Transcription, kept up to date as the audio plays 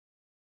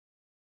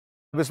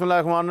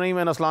Bismillahirrahmanirrahim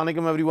and Assalamu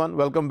alaikum everyone.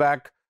 Welcome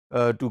back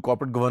to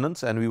corporate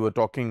governance, and we were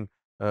talking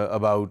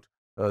about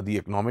the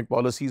economic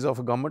policies of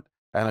a government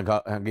and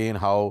again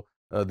how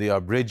they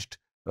are bridged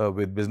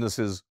with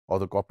businesses or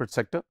the corporate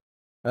sector.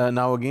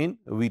 Now again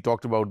we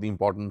talked about the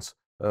importance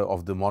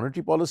of the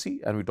monetary policy,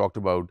 and we talked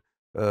about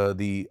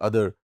the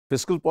other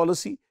fiscal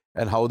policy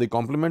and how they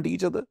complement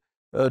each other.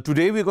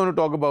 Today we're going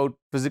to talk about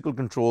physical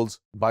controls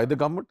by the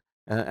government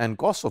and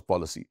costs of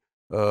policy,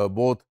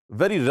 both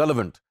very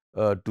relevant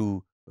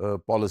to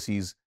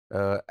policies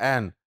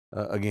and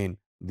again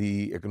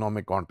the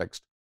economic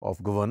context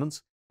of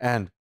governance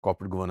and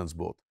corporate governance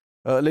both.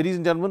 Ladies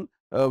and gentlemen,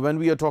 when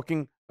we are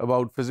talking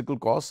about physical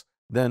costs,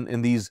 then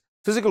in these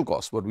physical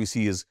costs what we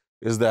see is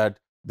that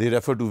they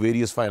refer to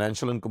various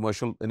financial and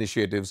commercial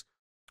initiatives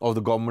of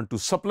the government to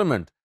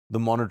supplement the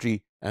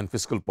monetary and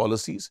fiscal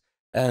policies.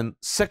 And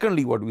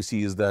secondly, what we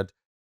see is that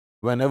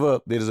whenever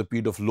there is a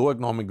period of low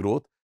economic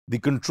growth, the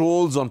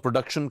controls on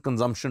production,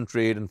 consumption,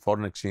 trade, and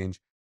foreign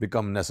exchange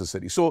become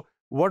necessary. So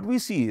what we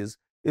see is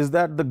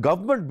that the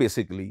government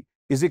basically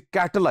is a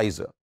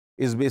catalyzer,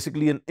 is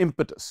basically an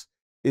impetus,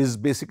 is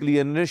basically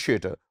an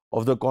initiator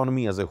of the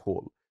economy as a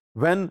whole.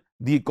 When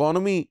the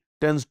economy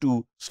tends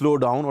to slow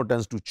down or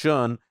tends to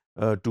churn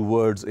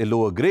towards a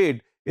lower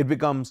grade, it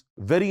becomes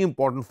very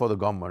important for the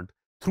government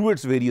through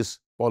its various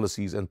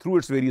policies and through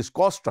its various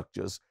cost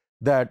structures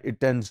that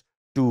it tends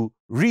to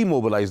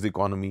remobilize the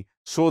economy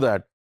so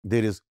that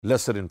there is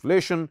lesser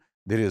inflation,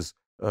 there is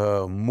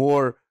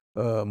more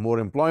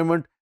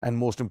employment, and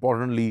most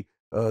importantly,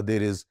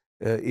 there is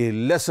a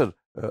lesser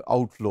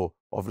outflow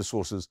of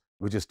resources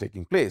which is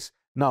taking place.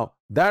 Now,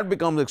 that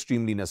becomes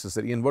extremely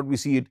necessary, and what we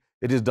see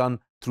it is done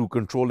through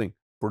controlling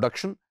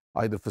production,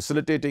 either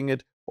facilitating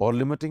it or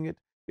limiting it.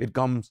 It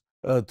comes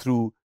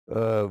through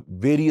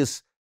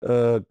various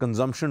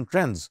consumption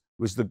trends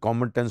which the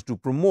government tends to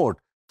promote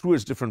through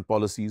its different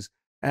policies,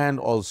 and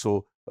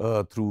also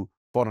through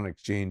foreign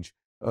exchange,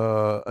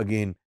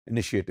 again,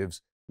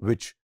 initiatives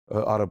which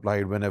are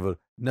applied whenever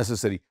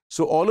necessary.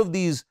 So all of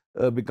these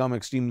become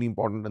extremely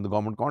important in the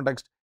government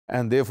context,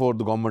 and therefore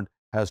the government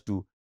has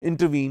to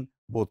intervene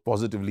both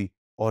positively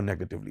or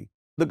negatively.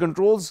 The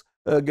controls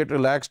get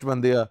relaxed when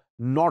they are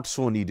not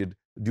so needed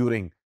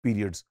during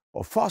periods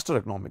of faster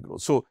economic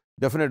growth. So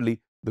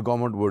definitely the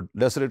government would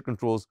lessate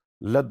controls,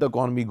 let the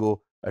economy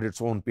go at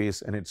its own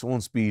pace and its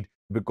own speed,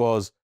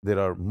 because there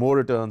are more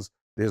returns,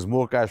 there's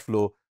more cash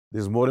flow,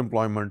 there's more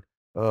employment,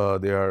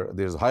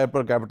 there's higher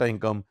per capita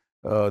income,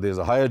 there's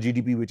a higher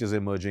GDP which is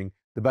emerging,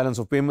 the balance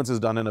of payments is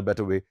done in a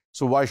better way.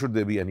 So why should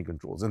there be any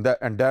controls? And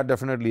that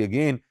definitely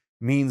again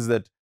means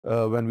that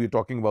when we're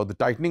talking about the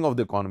tightening of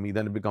the economy,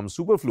 then it becomes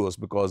superfluous,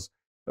 because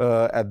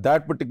at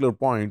that particular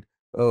point,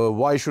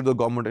 why should the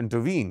government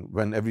intervene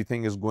when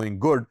everything is going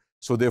good?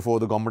 So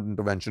therefore the government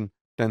intervention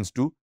tends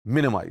to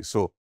minimize.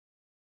 So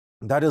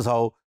that is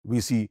how we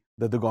see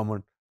that the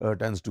government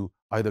tends to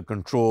either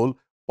control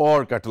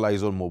or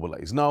catalyze or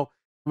mobilize. Now,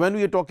 when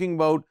we are talking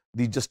about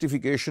the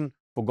justification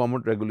for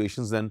government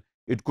regulations, then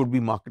it could be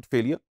market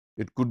failure,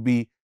 it could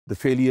be the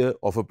failure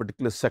of a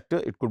particular sector,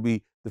 it could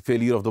be the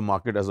failure of the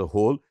market as a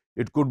whole,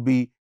 it could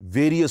be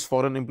various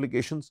foreign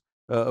implications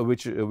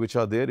which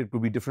are there, it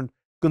could be different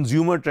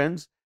consumer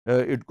trends,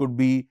 it could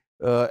be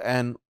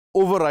an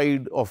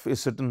override of a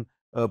certain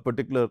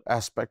particular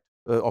aspect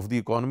of the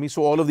economy.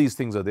 So all of these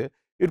things are there.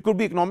 It could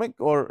be economic,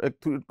 or it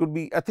could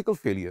be ethical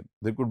failure.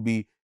 There could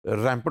be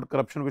rampant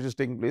corruption which is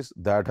taking place,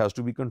 that has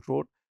to be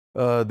controlled.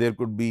 There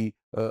could be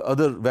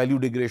other value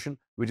degradation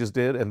which is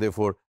there, and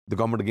therefore the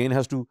government again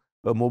has to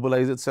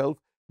mobilize itself.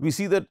 We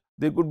see that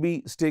there could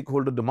be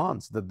stakeholder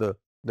demands, that the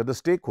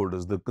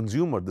stakeholders, the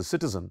consumer, the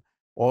citizen,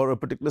 or a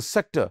particular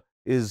sector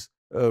is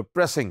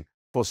pressing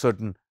for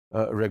certain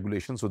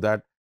regulations. So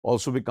that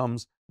also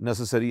becomes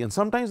necessary. And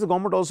sometimes the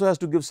government also has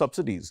to give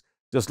subsidies,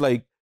 just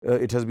like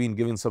it has been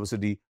giving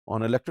subsidy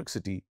on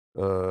electricity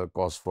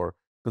costs for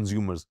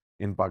consumers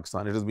in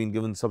Pakistan. It has been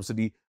given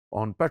subsidy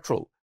on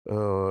petrol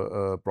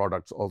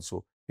products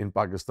also in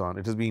Pakistan.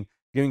 It has been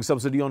giving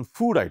subsidy on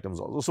food items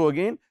also. So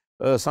again,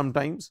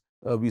 sometimes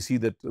we see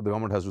that the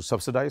government has to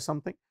subsidize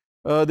something.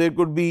 There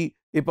could be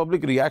a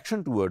public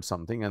reaction towards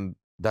something, and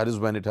that is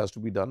when it has to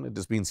be done. It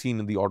has been seen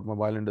in the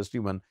automobile industry,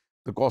 when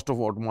the cost of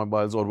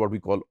automobiles, or what we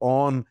call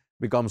ON,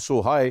 becomes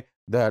so high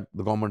that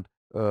the government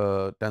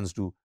tends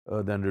to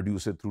then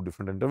reduce it through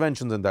different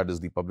interventions, and that is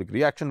the public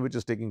reaction which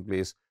is taking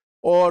place.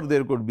 Or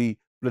there could be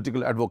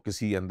political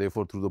advocacy, and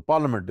therefore through the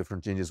parliament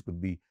different changes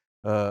could be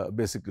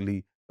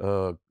basically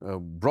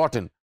brought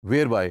in,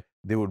 whereby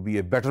there would be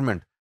a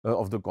betterment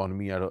of the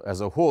economy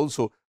as a whole.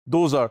 So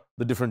those are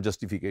the different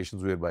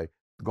justifications whereby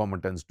the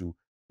government tends to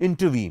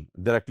intervene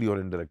directly or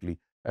indirectly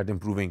at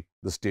improving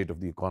the state of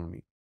the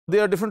economy.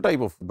 There are different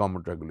type of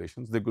government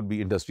regulations. There could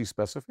be industry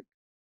specific,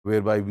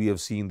 whereby we have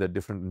seen that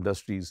different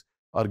industries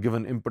are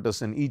given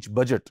impetus in each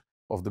budget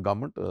of the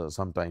government.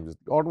 Sometimes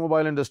the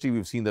automobile industry,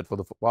 we've seen that for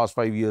the past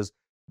 5 years,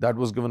 that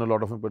was given a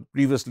lot of input.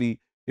 Previously,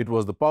 it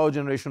was the power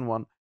generation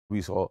one.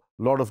 We saw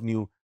a lot of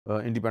new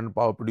independent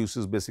power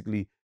producers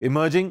basically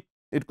emerging.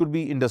 It could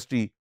be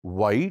industry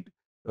wide.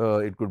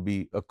 it could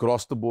be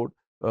across the board,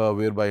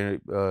 whereby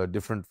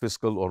different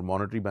fiscal or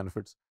monetary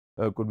benefits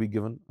could be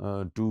given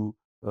to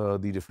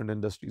the different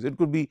industries. It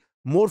could be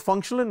more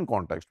functional in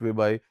context,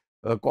 whereby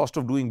cost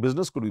of doing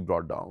business could be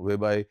brought down,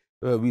 whereby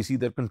we see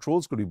that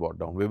controls could be brought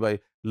down, whereby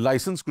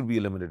license could be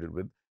eliminated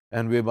with,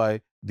 and whereby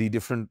the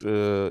different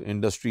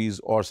industries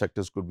or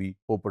sectors could be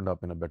opened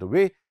up in a better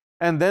way.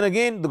 And then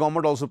again, the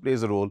government also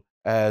plays a role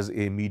as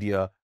a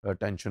media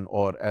attention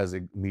or as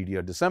a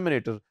media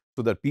disseminator,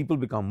 so that people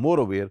become more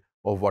aware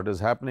of what is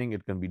happening.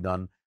 It can be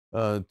done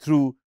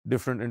through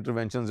different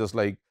interventions, just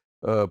like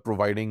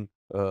providing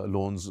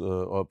loans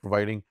or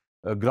providing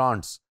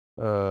grants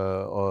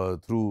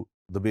through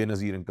the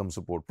Benazir Income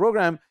Support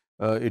Program.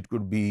 It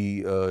could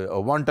be a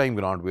one-time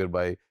grant,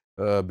 whereby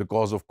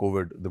because of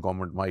COVID, the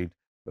government might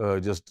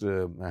just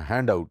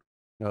hand out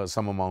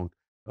some amount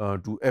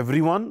to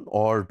everyone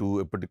or to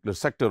a particular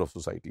sector of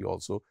society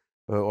also,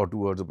 or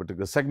towards a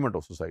particular segment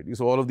of society.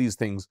 So all of these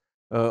things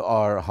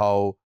are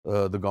how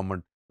the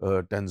government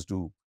tends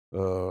to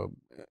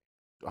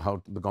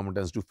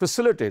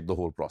facilitate the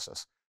whole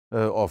process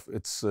of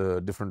its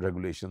different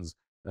regulations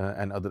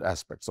and other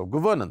aspects of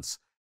governance.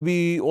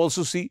 We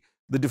also see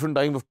the different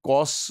type of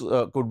costs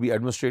could be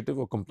administrative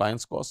or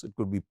compliance costs. It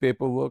could be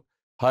paperwork,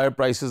 higher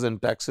prices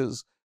and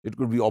taxes. It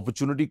could be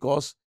opportunity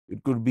costs.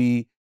 It could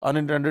be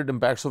unintended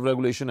impacts of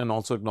regulation, and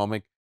also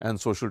economic and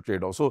social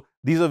trade-offs. So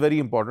these are very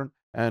important.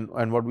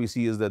 And what we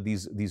see is that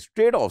these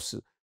trade-offs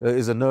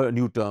is a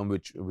new term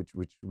which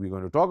we're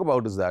going to talk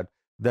about, is that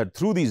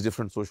through these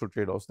different social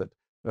trade-offs,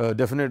 that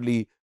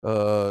definitely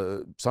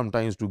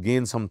sometimes to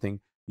gain something,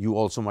 you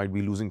also might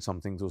be losing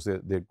something. So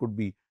there could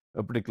be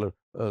a particular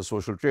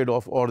social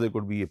trade-off, or there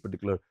could be a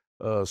particular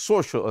there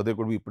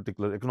could be a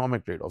particular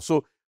economic trade-off.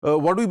 So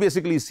what we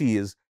basically see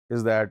is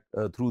that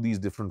through these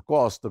different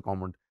costs, the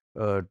government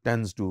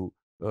tends to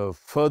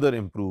further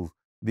improve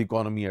the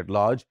economy at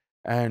large.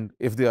 And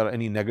if there are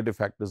any negative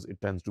factors, it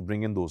tends to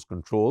bring in those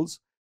controls,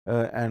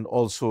 and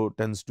also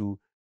tends to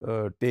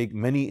take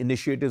many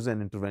initiatives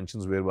and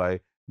interventions whereby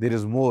there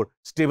is more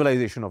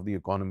stabilization of the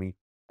economy,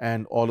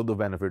 and all of the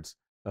benefits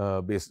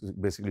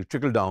basically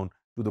trickle down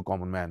to the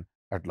common man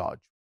at large.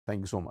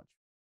 Thank you so much.